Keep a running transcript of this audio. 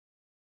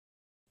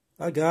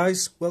Hi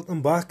guys,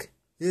 welcome back.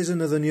 Here's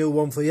another new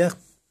one for you.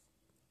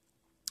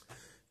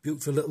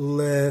 Beautiful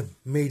little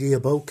media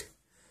book.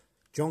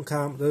 John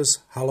Carpenter's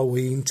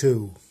Halloween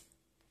 2.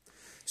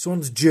 This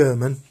one's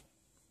German.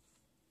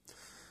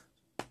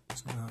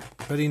 It's a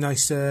very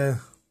nice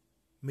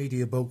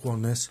media book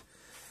one, this.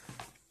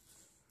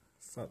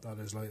 In fact, that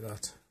is like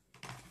that.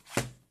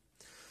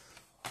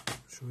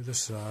 Show you the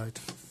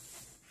side.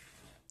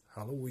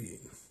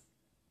 Halloween.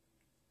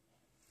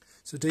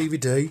 It's a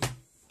DVD.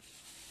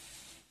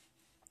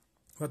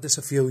 I've had this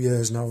a few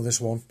years now, this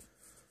one.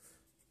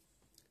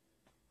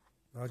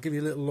 I'll give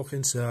you a little look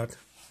inside.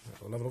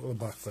 We'll have a look at the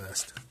back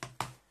first.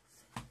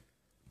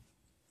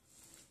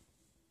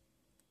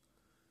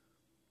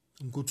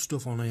 Some good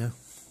stuff on here.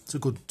 It's a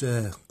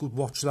good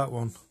watch, that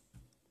one.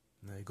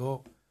 There you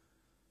go.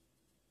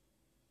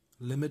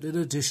 Limited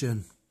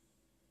edition.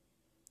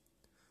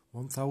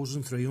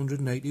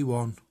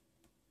 1,381.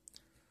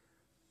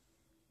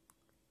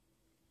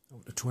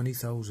 Up to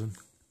 20,000.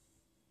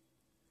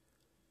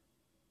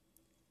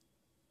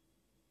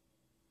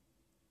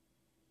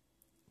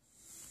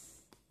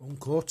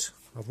 Uncut.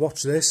 I've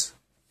watched this.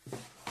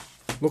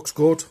 Looks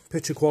good.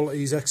 Picture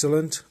quality is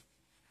excellent.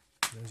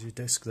 There's your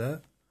disc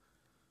there.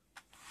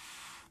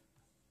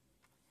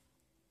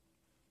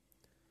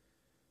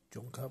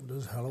 John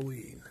Carpenter's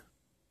Halloween.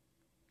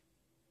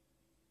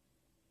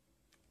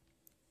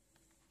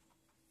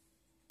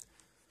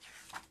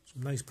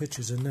 Some nice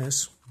pictures in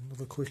this. I'll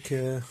have a quick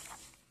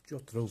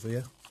jot through for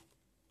you.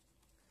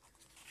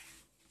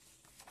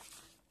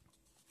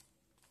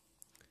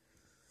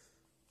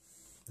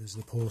 There's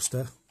the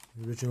poster,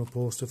 the original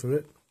poster for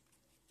it.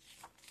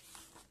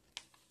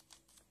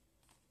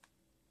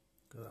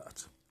 Look at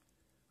that.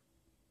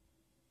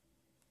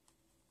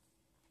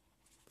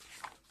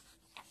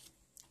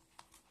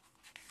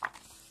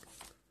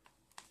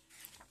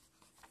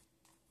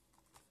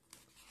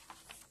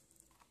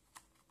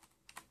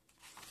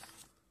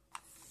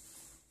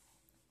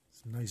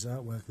 Some nice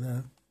artwork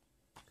there.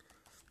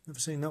 Never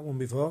seen that one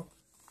before.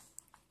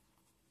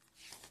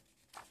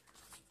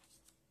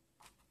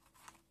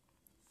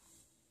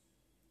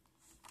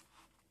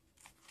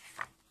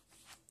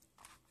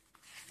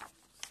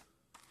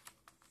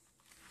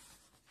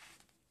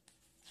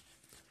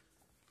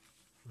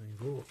 There you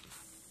go.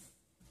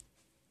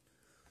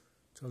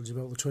 Tells you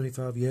about the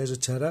 25 years of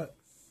terror.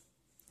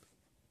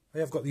 I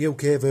have got the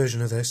UK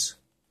version of this.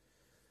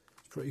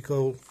 It's pretty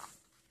cool.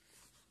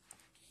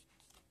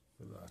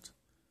 Look at that.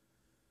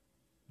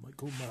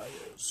 Michael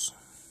Myers.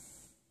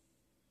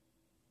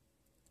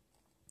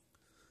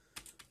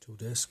 2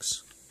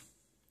 discs.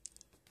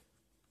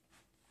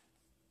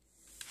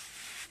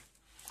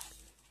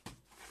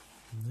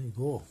 And there you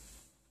go.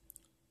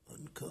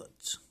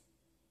 Uncut.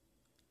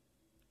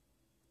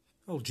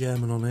 All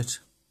German on it.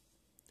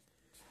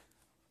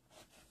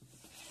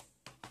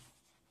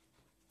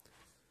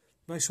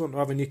 Nice one to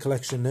have in your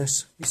collection,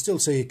 this. You still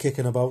see you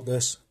kicking about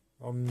this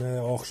on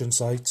auction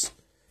sites.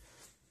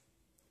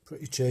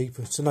 Pretty cheap.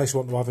 It's a nice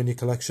one to have in your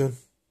collection.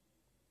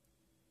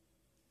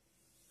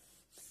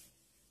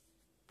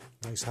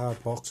 Nice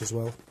hard box as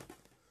well.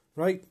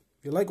 Right,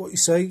 if you like what you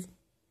see,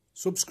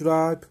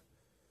 subscribe,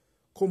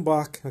 come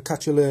back, I'll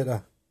catch you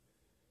later.